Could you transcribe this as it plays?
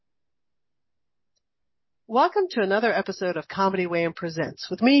Welcome to another episode of Comedy Wham Presents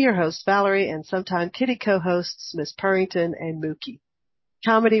with me, your host, Valerie, and sometime kitty co-hosts, Miss Purrington and Mookie.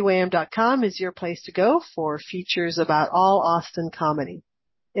 ComedyWham.com is your place to go for features about all Austin comedy.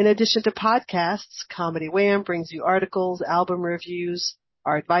 In addition to podcasts, Comedy Wham brings you articles, album reviews,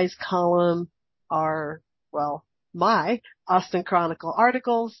 our advice column, my Austin Chronicle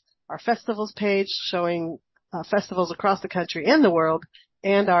articles, our festivals page showing festivals across the country and the world,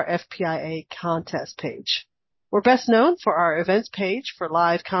 and our FPIA contest page. We're best known for our events page for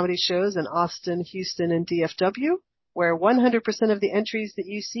live comedy shows in Austin, Houston, and DFW, where 100% of the entries that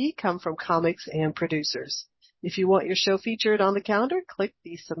you see come from comics and producers. If you want your show featured on the calendar, click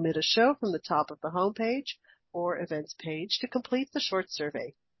the Submit a Show from the top of the homepage or events page to complete the short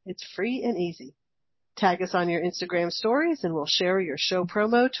survey. It's free and easy. Tag us on your Instagram stories and we'll share your show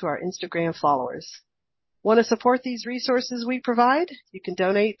promo to our Instagram followers. Want to support these resources we provide? You can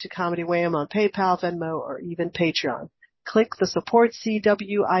donate to Comedy Wham on PayPal, Venmo, or even Patreon. Click the Support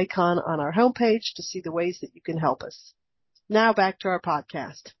CW icon on our homepage to see the ways that you can help us. Now back to our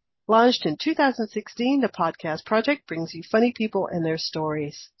podcast. Launched in 2016, the podcast project brings you funny people and their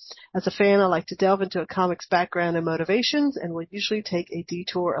stories. As a fan, I like to delve into a comic's background and motivations and will usually take a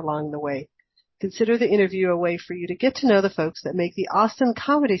detour along the way. Consider the interview a way for you to get to know the folks that make the Austin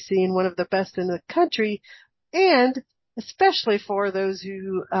comedy scene one of the best in the country, and especially for those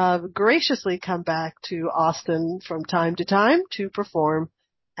who graciously come back to Austin from time to time to perform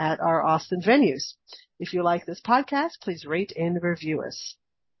at our Austin venues. If you like this podcast, please rate and review us.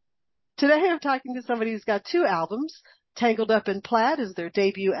 Today I'm talking to somebody who's got two albums. Tangled Up in Plaid is their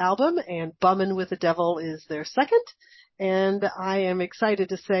debut album, and Bummin' with the Devil is their second. And I am excited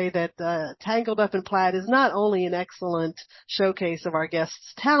to say that Tangled Up in Plaid is not only an excellent showcase of our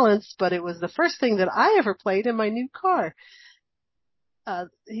guest's talents, but it was the first thing that I ever played in my new car.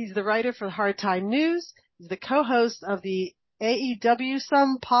 He's the writer for Hard Time News. He's the co-host of the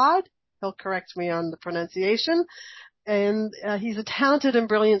AEW-some pod. He'll correct me on the pronunciation. And he's a talented and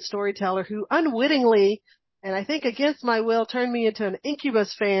brilliant storyteller who unwittingly, and I think against my will, turned me into an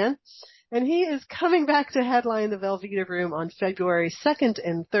Incubus fan. And he is coming back to headline the Velveeta Room on February 2nd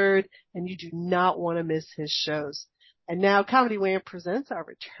and 3rd, and you do not want to miss his shows. And now Comedy Wham presents our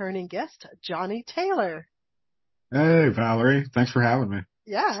returning guest, Johnny Taylor. Hey, Valerie. Thanks for having me.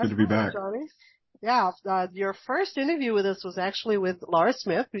 Yeah. It's good to be back. Johnny. Yeah, your first interview with us was actually with Laura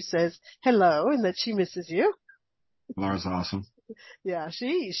Smith, who says hello and that she misses you. Laura's awesome. Yeah,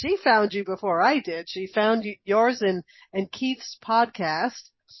 she found you before I did. She found yours and Keith's podcast.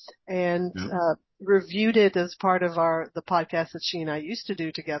 And reviewed it as part of the podcast that she and I used to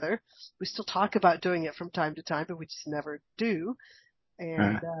do together. We still talk about doing it from time to time, but we just never do.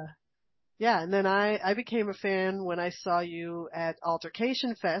 And and then I became a fan when I saw you at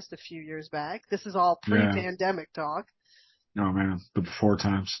Altercation Fest a few years back. This is all pre-pandemic talk. Oh man, the before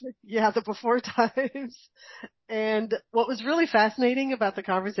times. Yeah, the before times. And what was really fascinating about the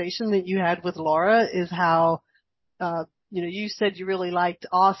conversation that you had with Laura is how you said you really liked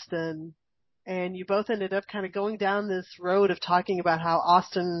Austin, and you both ended up kind of going down this road of talking about how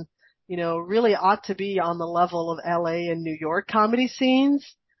Austin, really ought to be on the level of LA and New York comedy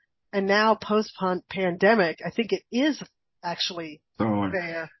scenes. And now post-pandemic, I think it is actually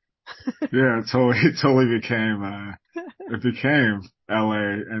fair. Yeah, it totally became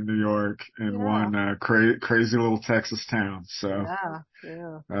LA and New York in one crazy little Texas town. So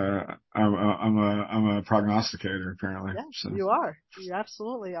I'm a prognosticator apparently. Yeah, so. You are. You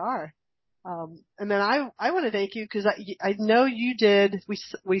absolutely are. And then I want to thank you because I know you did. We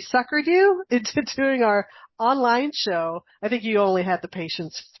suckered you into doing our online show. I think you only had the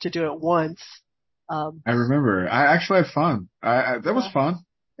patience to do it once. I remember. I actually had fun. That was fun.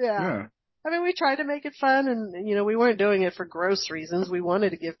 Yeah. I mean, we tried to make it fun, and we weren't doing it for gross reasons. We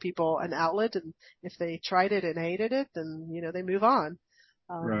wanted to give people an outlet, and if they tried it and hated it, then they move on.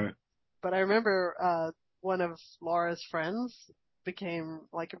 Right. But I remember one of Laura's friends became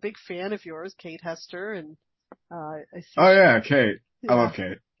like a big fan of yours, Kate Hester, and Kate. I love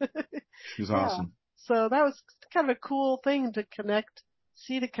Kate. She's awesome. So that was kind of a cool thing to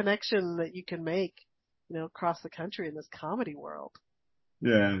see the connection that you can make, across the country in this comedy world.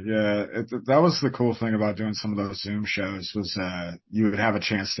 Yeah. That was the cool thing about doing some of those Zoom shows was you would have a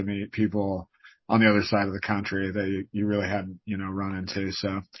chance to meet people on the other side of the country that you really hadn't, run into.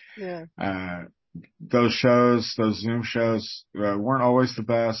 So those Zoom shows weren't always the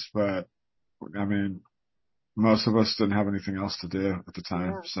best, but I mean, most of us didn't have anything else to do at the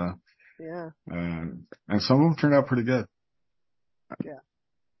time. So and some of them turned out pretty good. Yeah.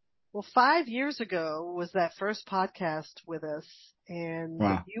 Well, 5 years ago was that first podcast with us, and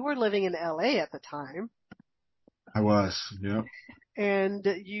you were living in LA at the time. I was. Yep. And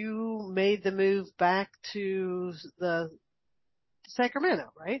you made the move back to the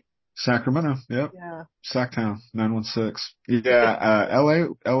Sacramento, right? Sacramento. Yep. Yeah. Sacktown 916. Yeah.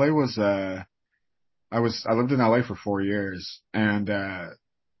 LA was, I lived in LA for 4 years, and,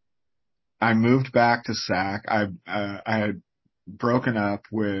 I moved back to Sac. I had broken up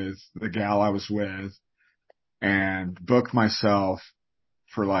with the gal I was with and booked myself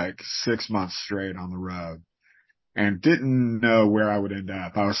for like 6 months straight on the road and didn't know where I would end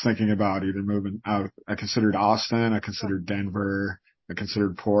up. I was thinking about either moving out. I considered Austin. I considered Denver. I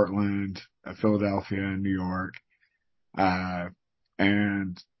considered Portland, Philadelphia, and New York. Uh,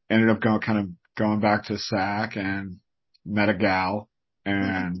 and ended up going back to Sac and met a gal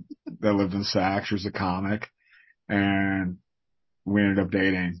and that lived in Sac. She was a comic, and we ended up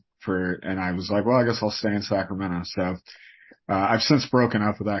dating and I was like, well, I guess I'll stay in Sacramento. So, I've since broken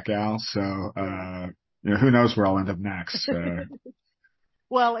up with that gal. So, who knows where I'll end up next.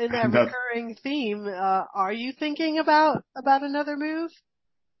 Well, in that that, recurring theme, are you thinking about another move?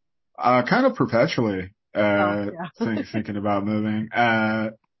 kind of perpetually, Oh, yeah. thinking about moving.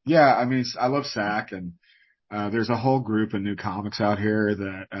 Yeah, I mean, I love Sac, and there's a whole group of new comics out here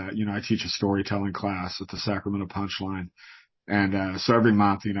that, I teach a storytelling class at the Sacramento Punchline. And, so every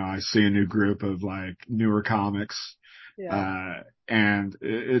month, I see a new group of like newer comics. Yeah. And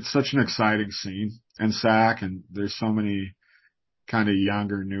it's such an exciting scene in Sac, and there's so many kind of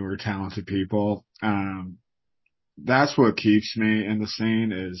younger, newer, talented people. That's what keeps me in the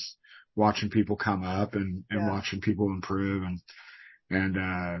scene, is watching people come up and Yeah. watching people improve.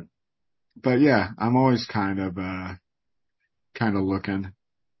 But yeah, I'm always kind of looking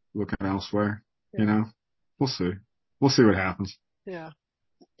elsewhere, Yeah. we'll see. We'll see what happens. Yeah.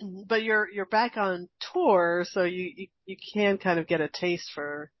 But you're back on tour, so you can kind of get a taste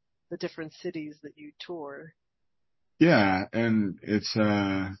for the different cities that you tour. Yeah. And it's,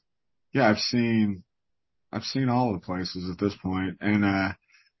 yeah, I've seen all the places at this point. And,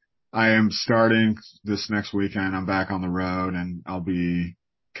 I am starting this next weekend. I'm back on the road, and I'll be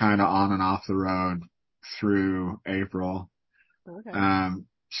kind of on and off the road through April. Okay.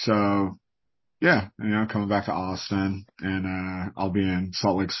 So yeah, coming back to Austin, and, I'll be in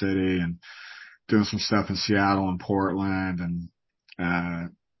Salt Lake City and doing some stuff in Seattle and Portland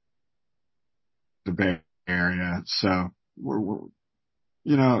and, the Bay Area. So we're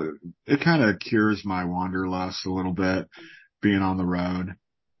it kind of cures my wanderlust a little bit being on the road.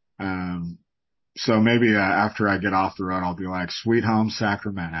 Um, So maybe, after I get off the road, I'll be like, "Sweet home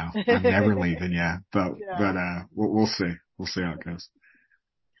Sacramento. I'm never leaving you." Yeah. We'll see. We'll see how it goes.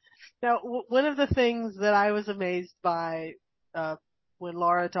 Now, one of the things that I was amazed by uh, when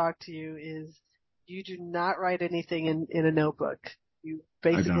Laura talked to you is you do not write anything in a notebook. You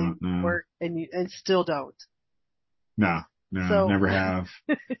I basically don't know. work and still don't. No, no, So, never have.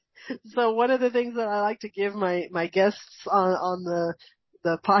 so one of the things that I like to give my guests on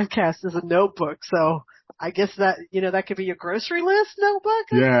the podcast is a notebook. So I guess that that could be your grocery list notebook.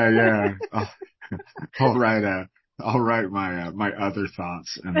 Yeah, yeah. I'll write I'll write my other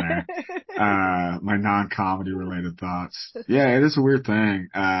thoughts in there. My non-comedy related thoughts. Yeah, it is a weird thing.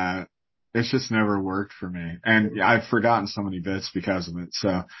 It's just never worked for me. And I've forgotten so many bits because of it.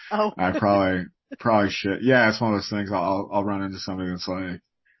 So Oh, I probably should. Yeah, it's one of those things. I'll run into somebody that's like,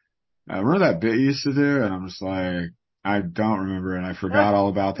 remember that bit you used to do? And I'm just like, I don't remember it. I forgot all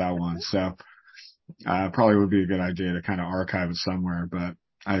about that one. So, probably would be a good idea to kind of archive it somewhere, but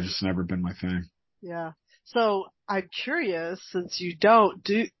I just never been my thing. yeah. So I'm curious, since you don't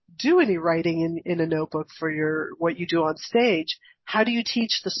do any writing in a notebook for what you do on stage, how do you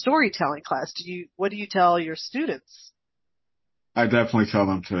teach the storytelling class? What do you tell your students? I definitely tell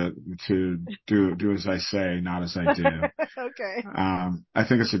them to do as I say, not as I do. Okay. I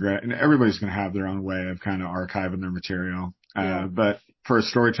think it's and everybody's going to have their own way of kind of archiving their material. Yeah. But for a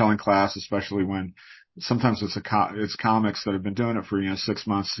storytelling class, especially when sometimes it's comics that have been doing it for, 6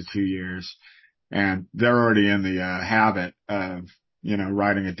 months to 2 years, and they're already in the, habit of,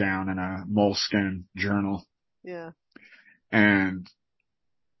 writing it down in a moleskin journal. Yeah. And,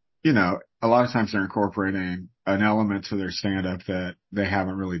 a lot of times they're incorporating an element to their stand up that they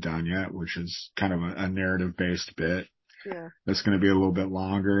haven't really done yet, which is kind of a narrative based bit. Yeah. That's going to be a little bit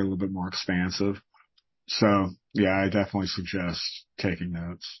longer, a little bit more expansive. So yeah, I definitely suggest taking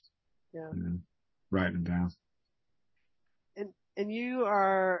notes Yeah. and writing them down. And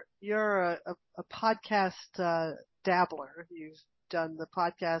you're a podcast dabbler. You've done the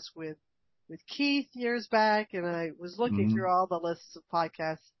podcast with Keith years back, and I was looking Mm-hmm. through all the lists of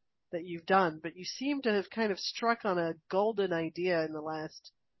podcasts that you've done, but you seem to have kind of struck on a golden idea in the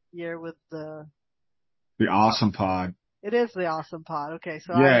last year with the The Awesome Pod. It is the Awesome Pod. Okay,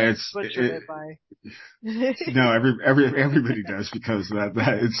 so I Yeah, butchered it by. no, everybody does because that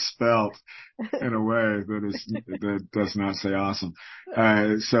it's spelled in a way that does not say awesome.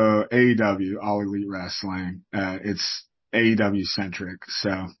 So AEW, All Elite Wrestling, it's AEW centric.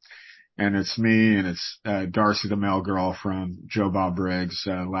 So, and it's me and it's, Darcy the Mail Girl from Joe Bob Briggs,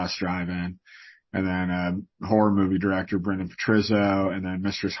 Last Drive-In. And then, horror movie director Brendan Patrizzo, and then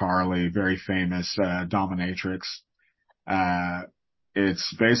Mistress Harley, very famous, dominatrix. Uh,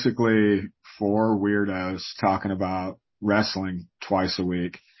 it's basically four weirdos talking about wrestling twice a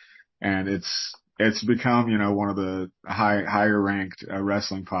week. And it's become, one of the higher ranked,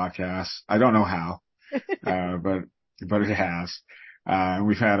 wrestling podcasts. I don't know how, but it has. And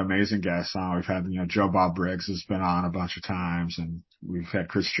we've had amazing guests on. We've had, Joe Bob Briggs has been on a bunch of times, and we've had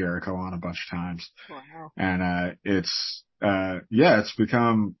Chris Jericho on a bunch of times. Wow. And, it's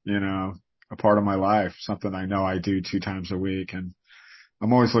become, a part of my life, something I know I do 2 times a week. And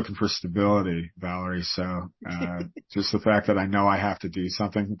I'm always looking for stability, Valerie. So, just the fact that I know I have to do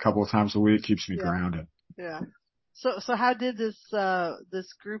something a couple of times a week keeps me Yeah. grounded. Yeah. So how did this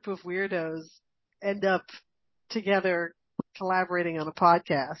group of weirdos end up together collaborating on a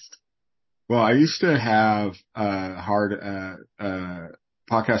podcast? Well, I used to have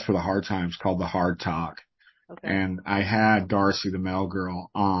podcast for the hard times called The Hard Talk. Okay. And I had Darcy the Mail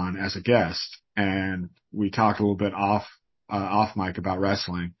Girl on as a guest, and we talked a little bit off mic about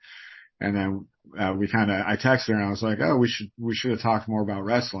wrestling. And then, I texted her and I was like, oh, we should have talked more about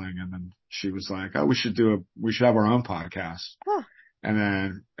wrestling. And then she was like, oh, we should have our own podcast. Huh. And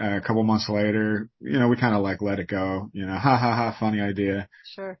then, a couple months later, we kind of let it go, ha ha ha, funny idea.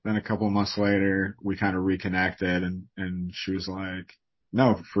 Sure. Then a couple of months later, we kind of reconnected, and she was like,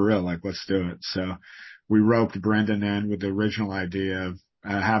 no, for real, let's do it. So we roped Brendan in with the original idea of,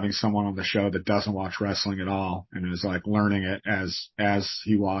 having someone on the show that doesn't watch wrestling at all and is learning it as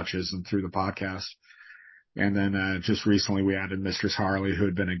he watches and through the podcast. And then, just recently we added Mistress Harley, who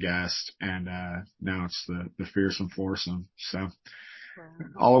had been a guest, and, now it's the Fearsome Foursome. So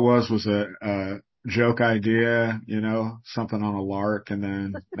all it was a joke idea, something on a lark. And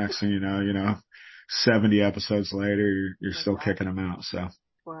then next thing you know, 70 episodes later, you're still kicking them out. So.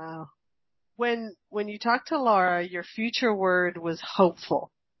 Wow. When you talked to Laura, your future word was hopeful.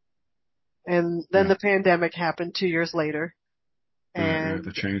 And then the pandemic happened 2 years later. And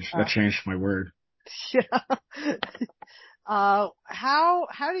that changed my word. Yeah.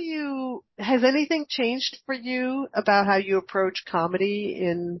 Has anything changed for you about how you approach comedy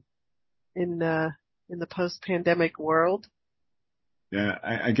in the post-pandemic world? Yeah,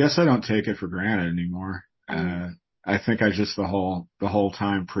 I guess I don't take it for granted anymore. I think the whole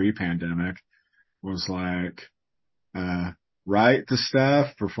time pre-pandemic was write the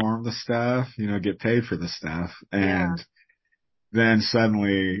stuff, perform the stuff, get paid for the stuff. And then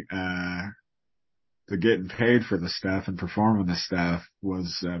suddenly, the getting paid for the stuff and performing the stuff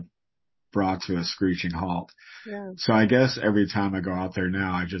was, brought to a screeching halt. Yeah. So I guess every time I go out there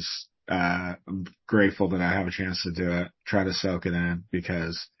now, I'm grateful that I have a chance to do it, try to soak it in,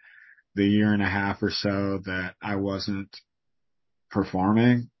 because the year and a half or so that I wasn't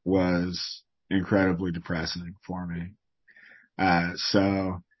performing was incredibly depressing for me.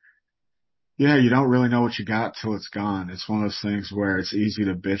 So yeah, you don't really know what you got till it's gone. It's one of those things where it's easy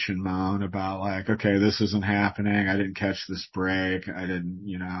to bitch and moan about okay, this isn't happening. I didn't catch this break. I didn't,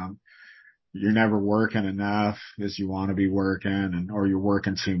 you're never working enough as you want to be working, or you're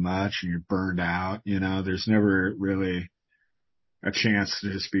working too much and you're burned out. There's never really a chance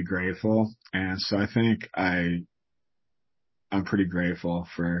to just be grateful. And so I think I'm pretty grateful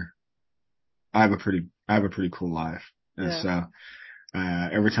I have a pretty cool life. And so,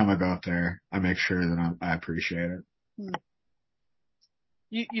 every time I go up there, I make sure that I appreciate it.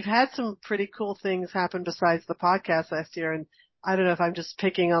 You've had some pretty cool things happen besides the podcast last year, and I don't know if I'm just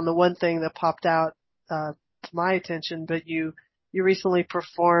picking on the one thing that popped out to my attention, but you recently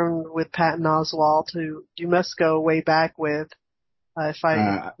performed with Patton Oswalt, who you must go way back with, if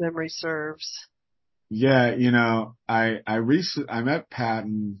memory serves. Yeah, I met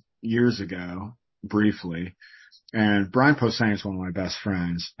Patton years ago, briefly, and Brian Posehn is one of my best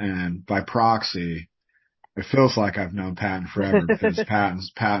friends, and by proxy, it feels like I've known Patton forever because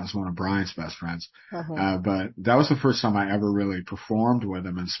Patton's one of Brian's best friends. But that was the first time I ever really performed with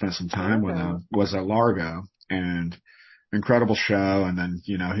him and spent some time with him, was at Largo, and incredible show. And then,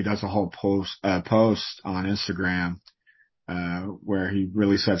 he does a whole post on Instagram, where he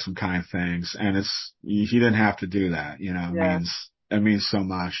really said some kind things, and he didn't have to do that, it means so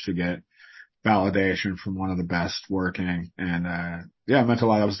much to get validation from one of the best working. And, yeah, I meant a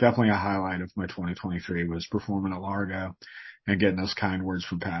lot. That was definitely a highlight of my 2023 was performing at Largo and getting those kind words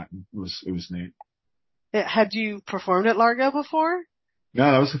from Patton. It was neat. Had you performed at Largo before?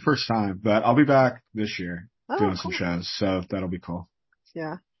 No, that was the first time, but I'll be back this year Oh, doing some cool. shows. So that'll be cool.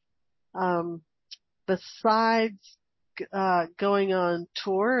 Yeah. Um, besides, going on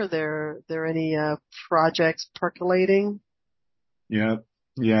tour, are there any, projects percolating? Yeah.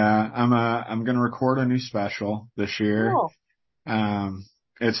 Yeah. I'm going to record a new special this year. Oh, Um,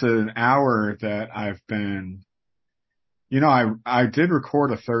 it's an hour that I've been, I did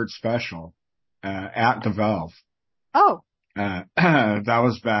record a third special, at the Valve. oh, That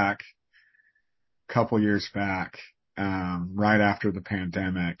was back a couple years back, right after the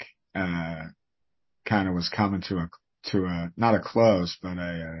pandemic, kind of was coming not a close, but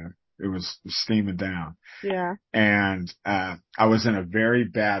it was steaming down. yeah. And, I was in a very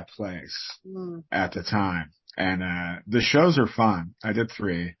bad place Mm, at the time. And, the shows are fun. I did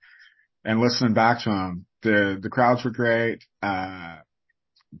 3 and listening back to them, the crowds were great.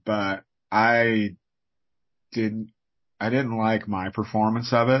 But I didn't, I didn't like my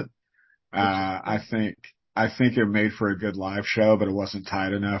performance of it. I interesting. think, I think it made for a good live show, but it wasn't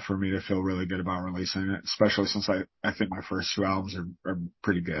tight enough for me to feel really good about releasing it, especially since I think my first 2 albums are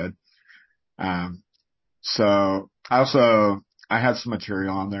pretty good. Um, so I had some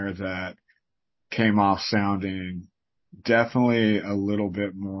material on there that came off sounding definitely a little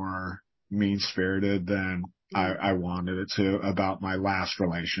bit more mean spirited than Mm, I wanted it to about my last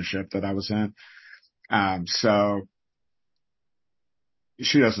relationship that I was in. So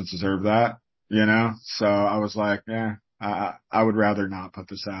she doesn't deserve that, you know? So I was like, yeah, I would rather not put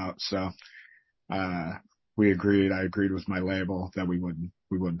this out. So, we agreed, I agreed with my label that we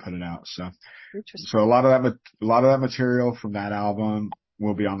wouldn't put it out. So interesting. a lot of that material from that album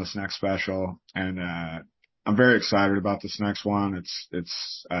will be on this next special. And, I'm very excited about this next one.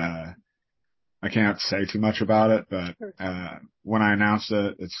 I can't say too much about it, but, Sure. when I announce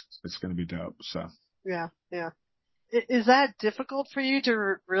it, it's going to be dope. So. Yeah, yeah. Is that difficult for you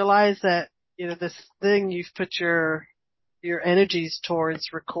to realize that, this thing you've put your energies towards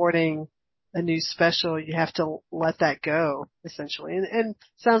recording a new special, you have to let that go, essentially. And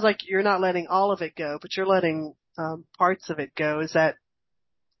sounds like you're not letting all of it go, but you're letting, parts of it go. Is that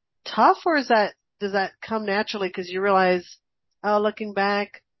tough, or does that come naturally because you realize, oh, looking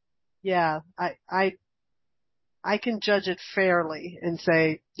back, yeah, I can judge it fairly and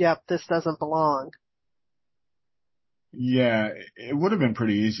say, yep, this doesn't belong. Yeah, it would have been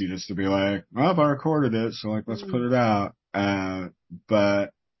pretty easy just to be like, well, I recorded it, so like, let's put Mm. it out.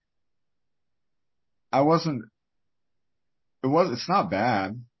 But I wasn't, it's not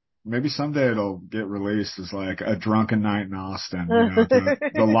bad. Maybe someday it'll get released as like a drunken night in Austin,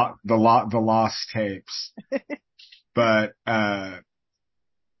 the lost tapes. But,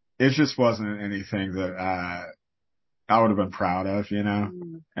 it just wasn't anything that, I would have been proud of,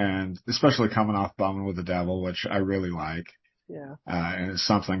 Mm, and especially coming off Bumming with the Devil, which I really like. yeah. And it's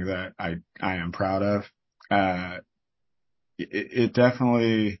something that I am proud of. Uh, it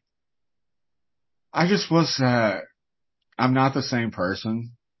definitely, I just was, I'm not the same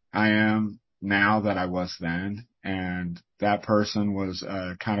person I am now that I was then. And that person was,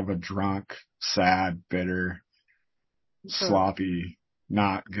 kind of a drunk, sad, bitter, Huh. sloppy,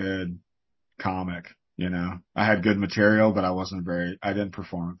 not good comic. I had good material, but I didn't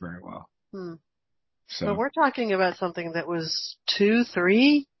perform it very well. Hmm. But So we're talking about something that was 2,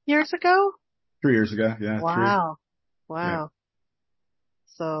 3 years ago? 3 years ago, yeah, 3, Wow. yeah, Wow.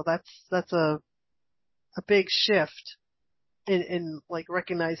 So that's a big shift in like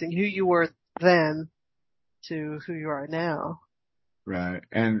recognizing who you were then to who you are now. right.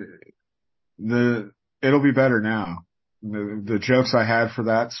 And the it'll be better now. The jokes I had for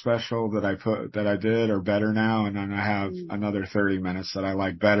that special that I did are better now, and then I have Mm, another 30 minutes that I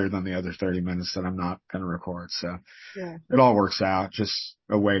like better than the other 30 minutes that I'm not going to record. So yeah. it all works out, just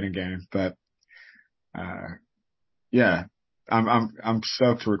a waiting game. But, yeah, I'm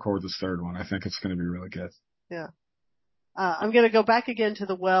stoked to record this third one. I think it's going to be really good. Yeah. I'm going to go back again to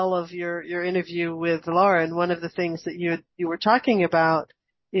the well of your interview with Lauren. One of the things that you were talking about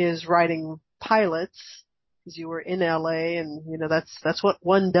is writing pilots because you were in LA, and that's what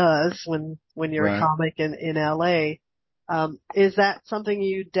one does when you're a Right. comic in LA. Is that something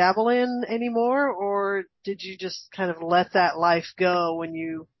you dabble in anymore, or did you just kind of let that life go when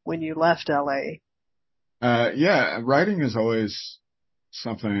you left LA? Yeah, writing is always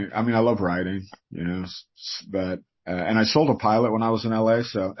something. I mean, I love writing, but, and I sold a pilot when I was in LA,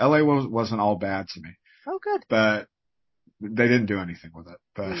 so LA wasn't all bad to me. Oh, good. But they didn't do anything with it,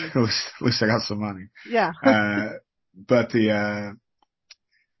 but at least I got some money. Yeah. But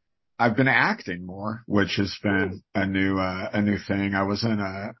I've been acting more, which has been a new thing. I was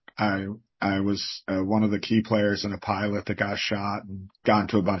one of the key players in a pilot that got shot and got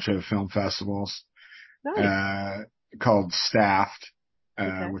into a bunch of film festivals, Nice. called Staffed,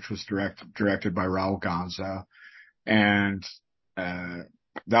 Okay. which was directed by Raul Gonzo. And,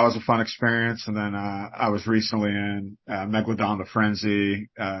 that was a fun experience. And then, I was recently in, Megalodon the Frenzy,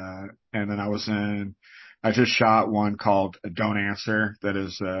 and then I just shot one called Don't Answer that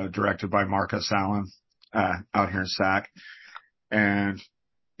is, directed by Marcus Allen, out here in Sac. And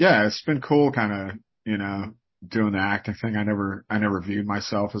yeah, it's been cool kind of, doing the acting thing. I never viewed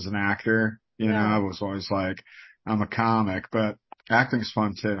myself as an actor. I Yeah. was always like, I'm a comic, but acting's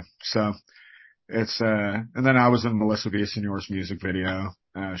fun too. So and then I was in Melissa Villaseñor's music video.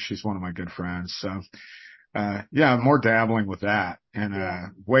 She's one of my good friends. So, yeah, more dabbling with that and, Yeah.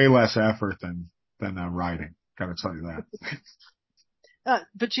 way less effort than writing. Gotta tell you that.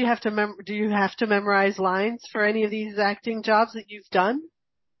 But do you have to memorize lines for any of these acting jobs that you've done?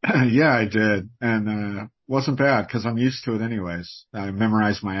 Yeah, I did. And, wasn't bad because I'm used to it anyways. I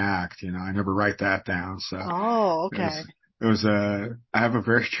memorized my act, I never write that down. So Oh, it was, okay. I have a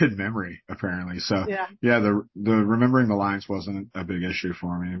very good memory apparently. So Yeah. yeah, the remembering the lines wasn't a big issue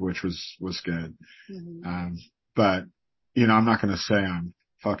for me, which was good. Hmm. But I'm not going to say I'm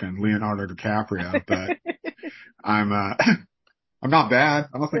fucking Leonardo DiCaprio, but I'm, I'm not bad.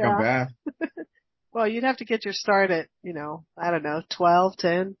 I don't think I'm Yeah. bad. Well, you'd have to get your start at, I don't know, 12,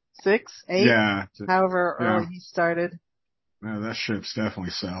 10, 6, 8, Yeah. however Yeah. early he started. No, that ship's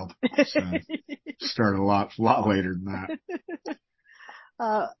definitely sailed. So started a lot later than that.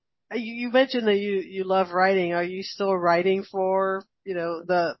 Uh, you mentioned that you love writing. Are you still writing for,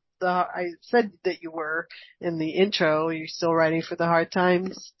 I said that you were in the intro. Are you still writing for the hard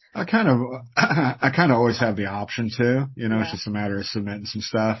times? I kind of always have the option to, it's Yeah. just a matter of submitting some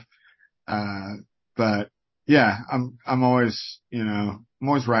stuff. Uh, but yeah, I'm always, I'm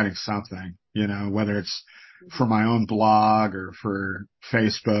always writing something, whether it's for Hmm. my own blog or for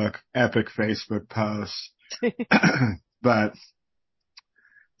Facebook, epic Facebook posts. But,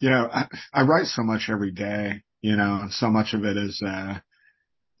 I write so much every day, and so much of it is,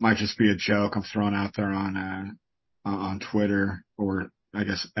 might just be a joke I'm throwing out there on Twitter, or I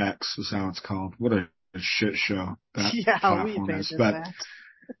guess X is how it's called. What a shit show that Yeah, we platform is. abandoned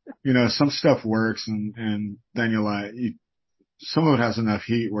But, that. some stuff works, and then some of it has enough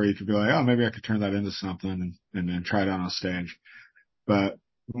heat where you could be like, oh, maybe I could turn that into something and then try it out on stage. But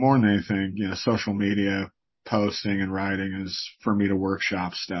more than anything, social media posting and writing is for me to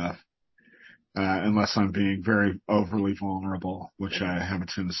workshop stuff, unless I'm being very overly vulnerable, which I have a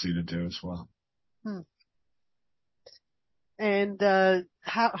tendency to do as well. Hmm. And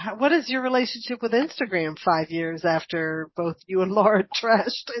what is your relationship with Instagram 5 years after both you and Laura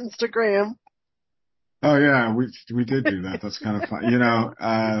trashed Instagram? Oh yeah, we did do that. That's kind of fun.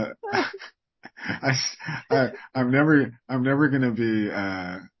 I, I'm never going to be,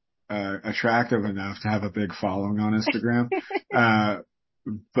 attractive enough to have a big following on Instagram. Uh,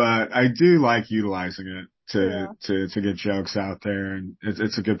 but I do like utilizing it Yeah. to get jokes out there, and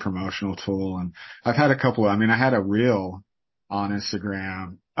it's a good promotional tool. And I've had I had a reel on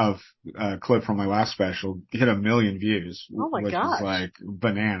Instagram of a clip from my last special, hit 1 million views, Oh my which is gosh. like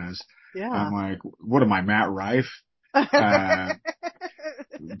bananas. Yeah. I'm like, what am I, Matt Rife? Uh,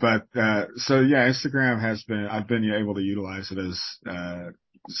 so yeah, I've been able to utilize it as,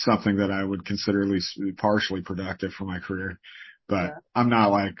 something that I would consider at least partially productive for my career. But Yeah. I'm not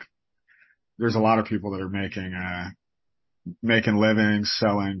like, there's a lot of people that are making livings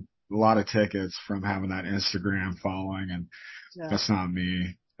selling a lot of tickets from having that Instagram following. And Yeah. that's not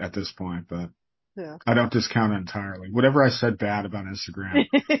me at this point, but Yeah. I don't discount it entirely. Whatever I said bad about Instagram,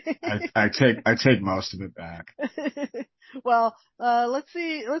 I take most of it back. Well, let's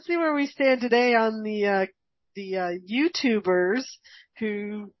see where we stand today on the YouTubers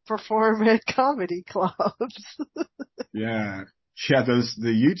who perform at comedy clubs. Yeah. Yeah. The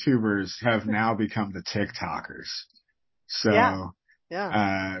YouTubers have now become the TikTokers. Yeah. So, Yeah.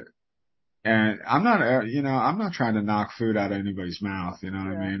 uh, and I'm not trying to knock food out of anybody's mouth. You know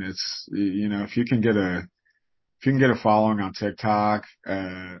what I Yeah. mean? If you can if you can get a following on TikTok,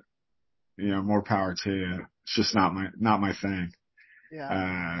 more power to you. It's just not my thing. Yeah.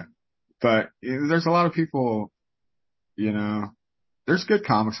 Uh, but there's a lot of people, you know, there's good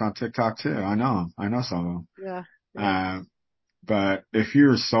comics on TikTok too. I know 'em. I know some of them. Yeah. Yeah. Uh, but if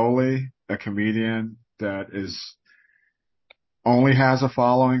you're solely a comedian that is only has a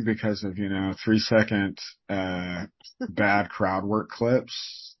following because of, 3-second, bad crowd work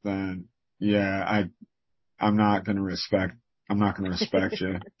clips, then yeah, I'm not going to respect, I'm not going to respect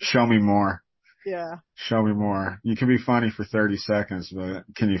you. Show me more. Yeah. Show me more. You can be funny for 30 seconds, but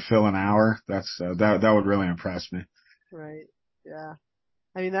can you fill an hour? That would really impress me. Right. Yeah.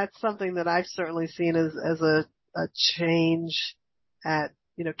 I mean, that's something that I've certainly seen as a change at,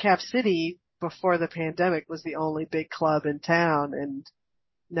 Cap City before the pandemic was the only big club in town. And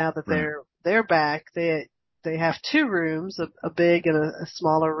now that Right. they're back, they have two rooms, a big and a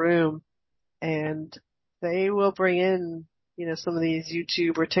smaller room, and they will bring in, some of these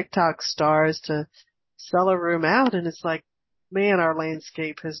YouTube or TikTok stars to sell a room out. And it's like, man, our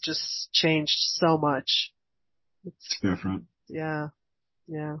landscape has just changed so much. It's different. Yeah.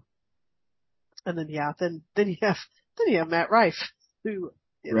 Yeah. And then, yeah, then you have Matt Rife, who,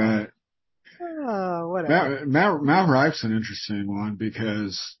 Right. whatever. Matt Rife's an interesting one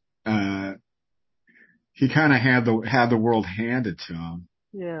because, he kind of had the world handed to him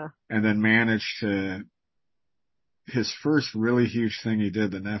Yeah. and then managed to, his first really huge thing he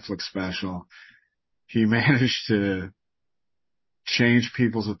did, the Netflix special, he managed to change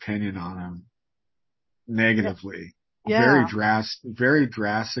people's opinion on him Yeah. negatively, Yeah. very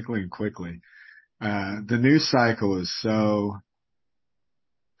drastically and quickly. The news cycle is so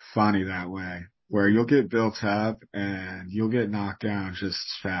funny that way, where Mm-hmm. you'll get built up and you'll get knocked down just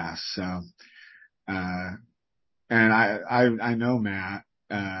as fast. So, and I know Matt,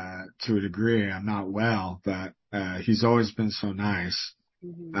 to a degree. I'm not well, but, he's always been so nice.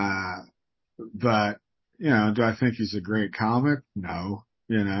 Mm-hmm. Uh, but, do I think he's a great comic? No,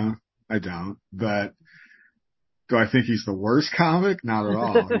 I don't. But do I think he's the worst comic? Not at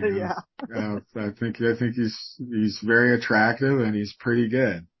all. Yeah. I think he's very attractive and he's pretty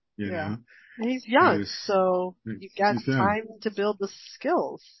good. You Yeah. know, And he's young, he's so you got he's young, time to build the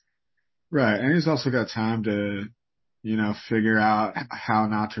skills. right? And he's also got time to, figure out how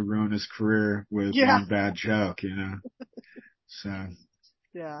not to ruin his career with Yeah. one bad joke. So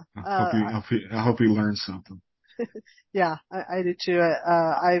Yeah. I hope he learns something. Yeah, I do too.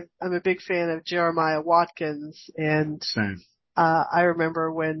 I'm a big fan of Jeremiah Watkins, and Same. I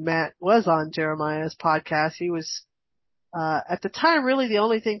remember when Matt was on Jeremiah's podcast, he was, at the time, really the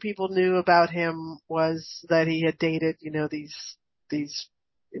only thing people knew about him was that he had dated, these,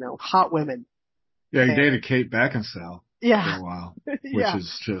 hot women. Yeah, he And dated Kate Beckinsale for yeah, a while, which yeah,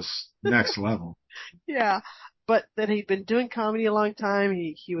 is just next level. yeah. But that he'd been doing comedy a long time.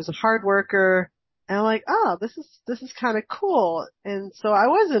 He was a hard worker. And I'm like, oh, this is kind of cool. And so I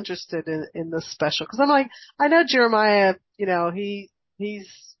was interested in this special because I'm like, I know Jeremiah, he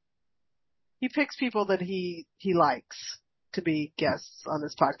picks people that he likes to be guests on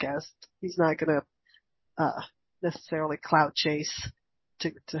this podcast. He's not going to necessarily clout chase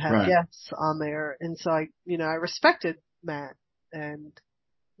to have Right. guests on there. And so I respected Matt and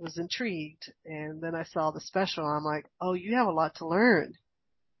was intrigued. And then I saw the special. And I'm like, oh, you have a lot to learn.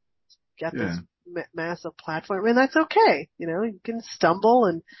 Got this Yeah. massive platform, and that's okay. You can stumble,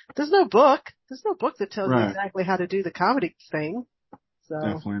 and there's no book. There's no book that tells you Right. exactly how to do the comedy thing. So,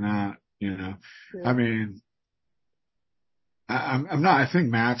 Definitely not. I yeah. mean, I'm not, I think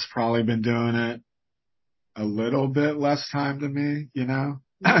Matt's probably been doing it a little bit less time than me,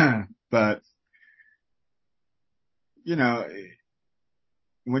 Mm-hmm. but, you know,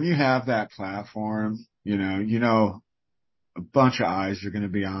 when you have that platform, a bunch of eyes are going to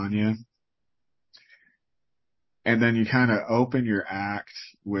be on you. And then you kind of open your act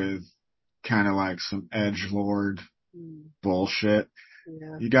with kind of like some edgelord Mm, bullshit.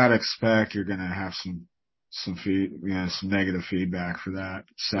 yeah. You got to expect you're going to have some negative feedback for that.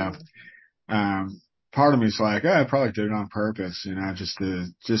 So, Yeah. um, part of me is like, I probably did it on purpose,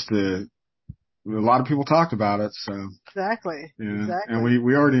 just to, a lot of people talked about it. So, Exactly. and Exactly.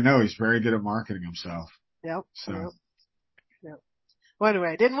 we already know he's very good at marketing himself. Yep. So, Yep. Yep. Well,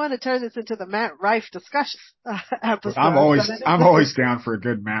 anyway, I didn't want to turn this into the Matt Rife discussion episode, but I'm anyway. always down for a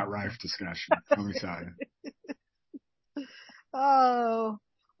good Matt Rife discussion. Let me tell you. Oh,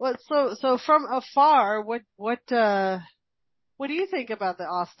 well, so from afar, what do you think about the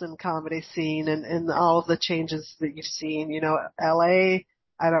Austin comedy scene and all of the changes that you've seen? LA,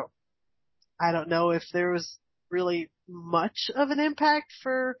 I don't, I don't know if there was really much of an impact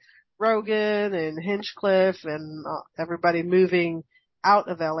for Rogan and Hinchcliffe and everybody moving out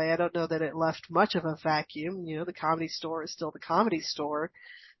of LA. I don't know that it left much of a vacuum. The Comedy Store is still the Comedy Store.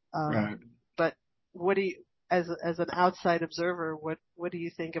 Right. But what do you, as an outside observer, what do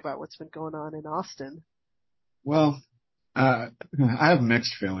you think about what's been going on in Austin? Well, I have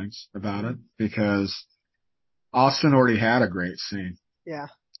mixed feelings about it because Austin already had a great scene, Yeah.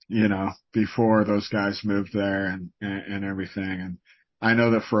 before those guys moved there and everything. And I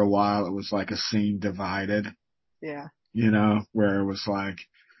know that for a while it was like a scene divided, Yeah. where it was like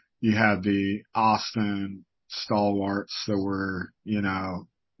you had the Austin stalwarts that were,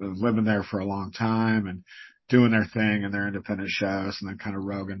 living there for a long time and doing their thing and their independent shows. And then kind of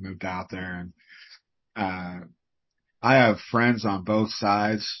Rogan moved out there. And, I have friends on both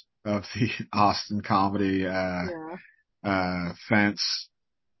sides of the Austin comedy, Yeah. fence.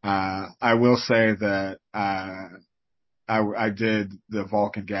 I will say that, I did the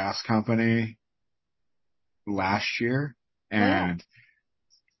Vulcan Gas Company last year, Oh yeah. and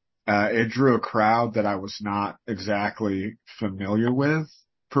it drew a crowd that I was not exactly familiar with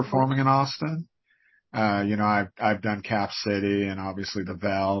performing in Austin. I've done Cap City and obviously the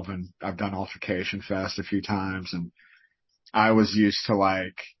Valve, and I've done Altercation Fest a few times, and I was used to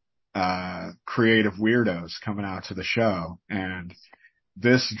like creative weirdos coming out to the show, and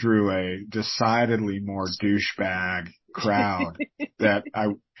this drew a decidedly more douchebag crowd that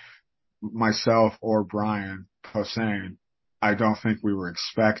myself or Brian Posehn, I don't think we were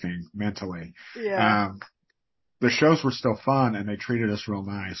expecting mentally. Yeah. Um, the shows were still fun and they treated us real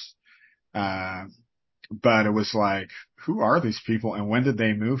nice. Uh, but it was like, who are these people and when did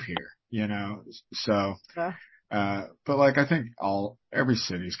they move here? So, Yeah. but like, I think every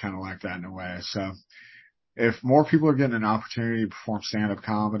city's kind of like that in a way. So if more people are getting an opportunity to perform stand-up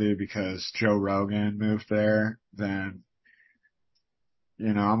comedy because Joe Rogan moved there, then,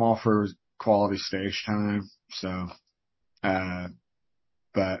 I'm all for quality stage time. So, uh,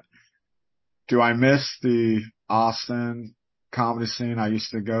 but do I miss the Austin comedy scene I used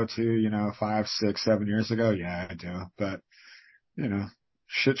to go to, 5, 6, 7 years ago? Yeah, I do. But, you know,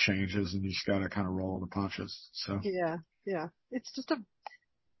 shit changes and you just gotta kind of roll the punches. So Yeah. Yeah. It's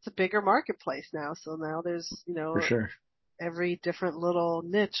a bigger marketplace now. So now there's, for sure. every different little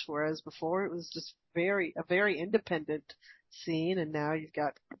niche, whereas before it was just a very independent scene. And now you've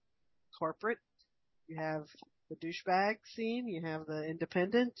got corporate, you have the douchebag scene, you have the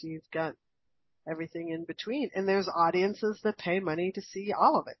independent, you've got everything in between. And there's audiences that pay money to see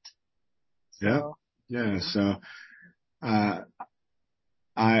all of it. Yep. So, Yeah. yeah. So, uh,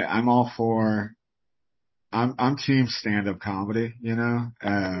 I'm all for, I'm team stand-up comedy, Yeah.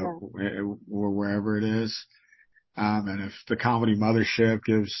 or wherever it is. And if the comedy mothership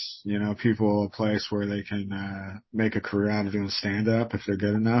gives, people a place where they can, make a career out of doing stand-up if they're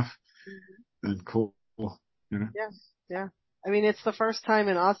good enough, Mhm. then cool, Yeah. Yeah. I mean, it's the first time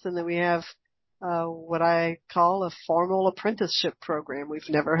in Austin that we have, what I call a formal apprenticeship program. We've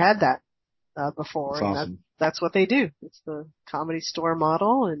never had that, before, That's and awesome. that's what they do. It's the Comedy Store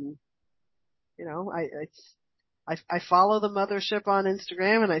model, and I follow the mothership on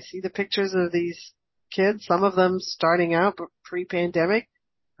Instagram, and I see the pictures of these kids, some of them starting out pre-pandemic,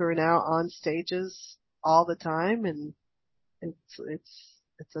 who are now on stages all the time, and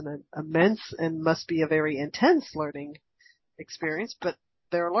it's an immense and must be a very intense learning experience, but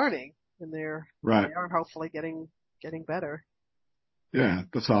they're learning, and Right. they are hopefully getting better. Yeah.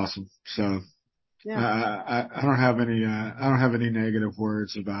 That's awesome. So, Yeah. I don't have any, I don't have any negative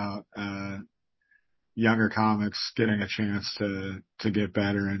words about, younger comics getting a chance to get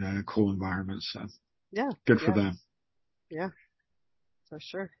better in a cool environment. So Yeah. good for Yeah. them. Yeah. For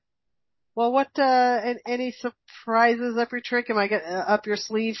sure. Well, any surprises up your trick? Am I get up your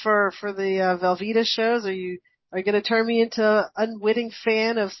sleeve for the Velveeta shows? Are you going to turn me into an unwitting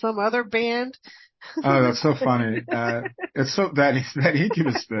fan of some other band? Oh, that's so funny. It's so that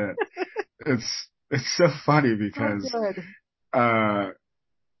Incubus bit. It's so funny Oh, because, good. uh,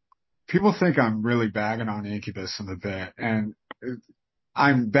 people think I'm really bagging on Incubus in the bit, and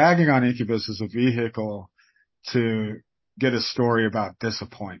I'm bagging on Incubus as a vehicle to get a story about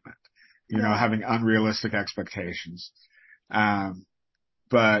disappointment, Yeah. having unrealistic expectations. Um,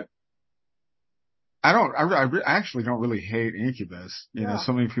 but I actually don't really hate Incubus. Yeah.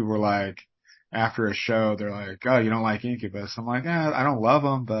 So many people were like, after a show, they're like, oh, you don't like Incubus. I'm like, I don't love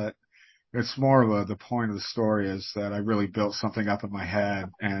them, but it's more of the point of the story is that I really built something up in my head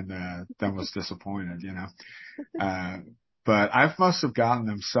and, then was disappointed, Uh, but I've must have gotten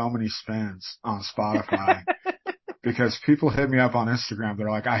them so many spins on Spotify because people hit me up on Instagram. They're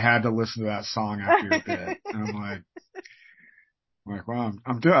like, I had to listen to that song after your bit. And I'm like, well,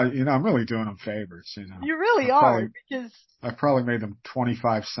 I'm doing, I'm really doing them favors, You really I've are, probably, because I've probably made them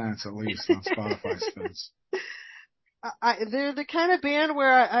 25 cents at least on Spotify spins. they're the kind of band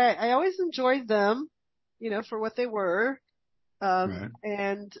where I always enjoyed them, for what they were. Right.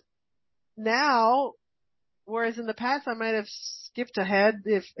 And now Whereas in the past, I might have skipped ahead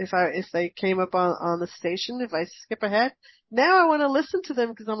if they came up on the station. If I skip ahead, now I want to listen to them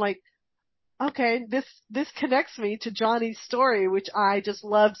because I'm like, okay, this connects me to Johnny's story, which I just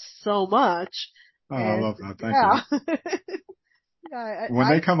loved so much. Oh, I And love that. Thank you. yeah, yeah, When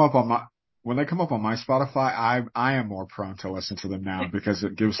they come up on my Spotify, I am more prone to listen to them now because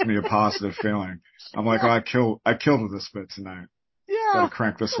it gives me a positive feeling. I'm like, oh, yeah, I killed this bit tonight. Got to yeah.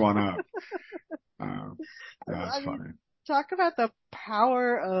 crank this one up. Um, that's I mean, funny. talk about the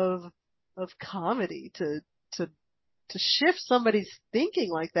power of comedy to to shift somebody's thinking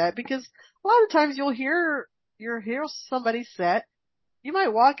like that because a lot of times you'll hear somebody set, you might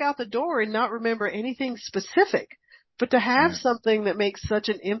walk out the door and not remember anything specific, but to have Right. something that makes such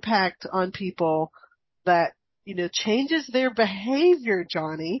an impact on people that, changes their behavior,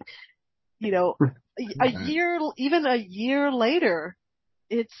 Johnny, you know, Right. even a year later,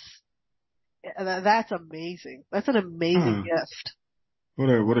 it's, that's amazing. That's an amazing Huh. gift.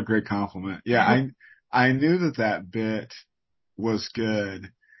 What a great compliment. Yeah, I knew that bit was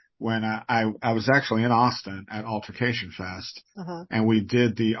good when I was actually in Austin at Altercation Fest, Uh-huh. and we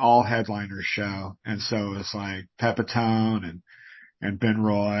did the all headliners show, and so it was like Pepitone and Ben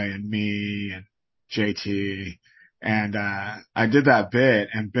Roy and me and JT, and I did that bit,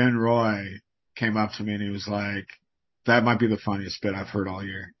 and Ben Roy came up to me and he was like, "That might be the funniest bit I've heard all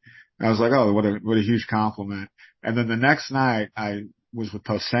year." And I was like, "Oh, what a huge compliment." And then the next night I was with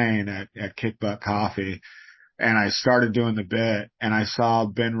Posehn at Kick Butt Coffee, and I started doing the bit, and I saw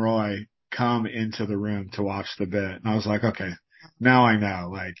Ben Roy come into the room to watch the bit, and I was like, okay, now I know.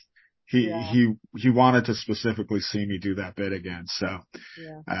 Like Yeah, he wanted to specifically see me do that bit again. So,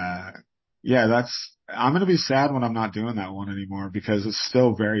 yeah. uh, yeah, I'm gonna be sad when I'm not doing that one anymore because it's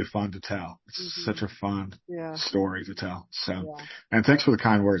still very fun to tell. It's Hmm. such a fun Yeah, story to tell. So, yeah, and thanks for the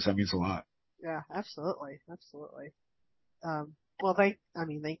kind words. That means a lot. yeah, absolutely, absolutely.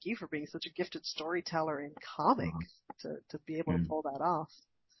 Thank you for being such a gifted storyteller in comic Uh, to be able to yeah. pull that off.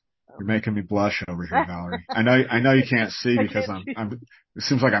 You're Um, making me blush over here, Valerie. I know you can't see I because can't see. it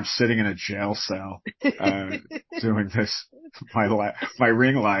seems like I'm sitting in a jail cell, doing this. My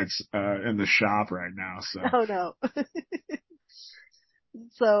ring light's, in the shop right now. So Oh no.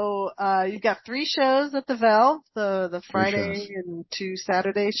 So, you've got 3 shows at the Valve, the 3 Friday shows. and 2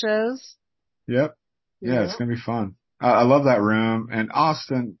 Saturday shows. Yep. Yeah, Yeah, it's going to be fun. I love that room, and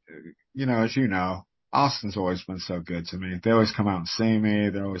Austin, as you know, Austin's always been so good to me. They always come out and see me.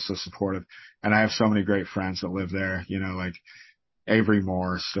 They're always so supportive. And I have so many great friends that live there, like Avery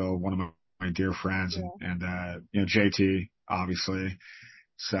Moore, still one of my dear friends, yeah, and JT, obviously.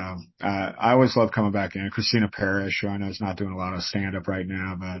 So, I always love coming back in. Christina Parrish, who I know is not doing a lot of stand up right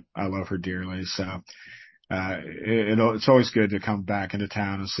now, but I love her dearly. So, it's always good to come back into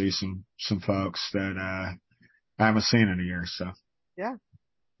town and see some folks that, I haven't seen in a year. So, yeah,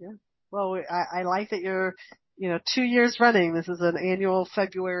 yeah. Well, I like that you're, 2 years running. This is an annual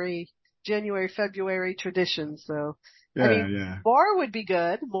January, February tradition. So, I yeah, mean, yeah. more would be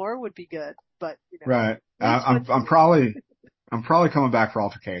good, but, Right. at least once a I'm probably coming back for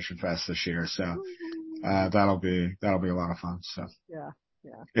Altercation Fest this year. So, year. that'll be a lot of fun. So Yeah,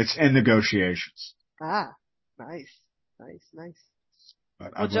 yeah. it's in negotiations, Ah, nice, nice, nice.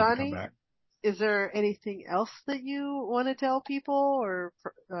 but Well, I'd love to come Johnny, back. is there anything else that you want to tell people, or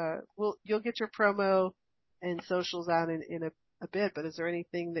you'll get your promo and socials out in a bit? But is there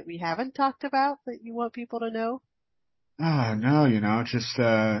anything that we haven't talked about that you want people to know? Oh, no, just,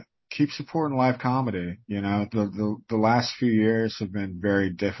 keep supporting live comedy. The last few years have been very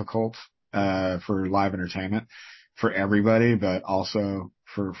difficult, for live entertainment for everybody, but also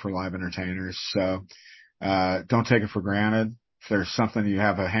for live entertainers. So, don't take it for granted. If there's something you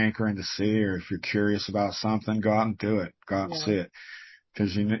have a hankering to see, or if you're curious about something, go out and do it. Go out and Yeah, see it.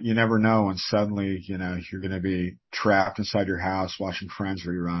 Cause you never know when suddenly, you're going to be trapped inside your house watching Friends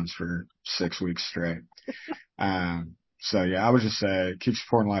reruns for 6 weeks straight. So yeah, I would just say keep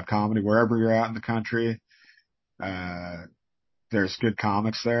supporting live comedy wherever you're at in the country. Uh, there's good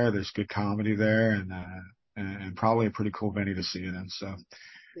comics there. There's good comedy there, and probably a pretty cool venue to see it in. So,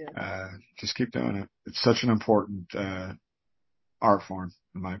 yeah, uh, just keep doing it. It's such an important, art form,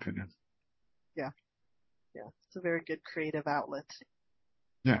 in my opinion. yeah, yeah. It's a very good creative outlet.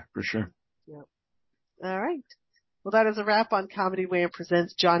 Yeah, for sure. Yeah. All right. Well, that is a wrap on Comedy Wham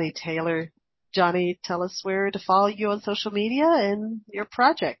presents Johnny Taylor. Johnny, tell us where to follow you on social media and your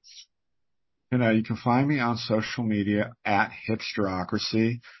projects. You can find me on social media at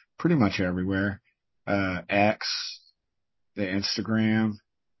Hipsterocracy, pretty much everywhere. X, the Instagram,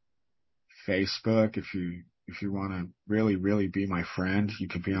 Facebook. If you want to really, really be my friend, you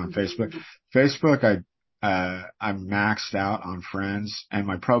can be on Facebook. Facebook, I'm maxed out on friends, and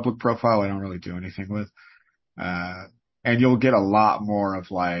my public profile I don't really do anything with. And you'll get a lot more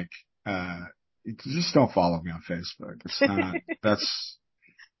of like, just don't follow me on Facebook. It's not,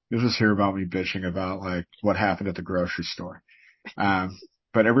 you'll just hear about me bitching about like what happened at the grocery store. Um,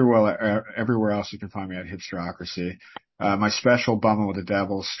 but everywhere else you can find me at Hipsterocracy. My special Bumming with the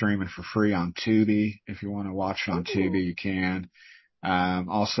Devil is streaming for free on Tubi. If you want to watch it on Tubi, you can.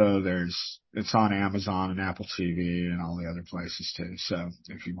 Also it's on Amazon and Apple TV and all the other places too. So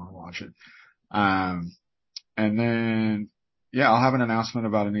if you want to watch it. And then, yeah, I'll have an announcement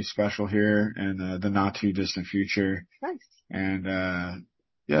about a new special here in the not too distant future. Nice. And,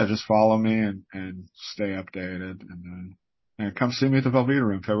 yeah, just follow me and stay updated. And come see me at the Velveeta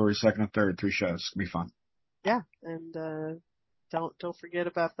Room, February 2nd and 3rd, 3 shows. It's gonna be fun. Yeah. And, don't forget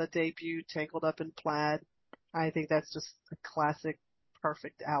about the debut Tangled Up in Plaid. I think that's just a classic,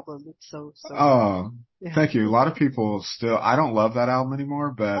 perfect album. It's so Oh, yeah. thank you. A lot of people still, I don't love that album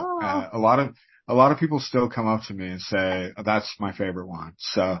anymore, but, Oh. a lot of people still come up to me and say, oh, that's my favorite one.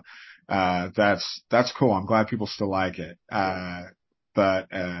 So, that's cool. I'm glad people still like it. But,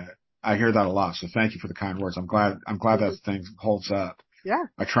 I hear that a lot. So thank you for the kind words. I'm glad that thing holds up. Yeah.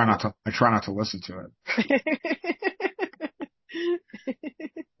 I try not to listen to it.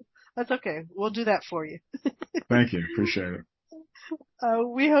 That's okay. We'll do that for you. Thank you. Appreciate it.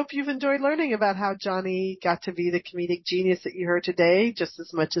 We hope you've enjoyed learning about how Johnny got to be the comedic genius that you heard today, just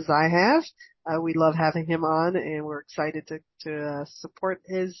as much as I have. We love having him on, and we're excited to support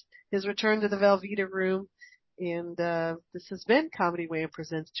his return to the Velveeta Room. And this has been Comedy Wham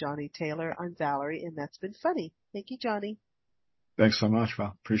Presents Johnny Taylor. I'm Valerie, and that's been funny. Thank you, Johnny. Thanks so much,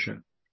 Val. Appreciate it.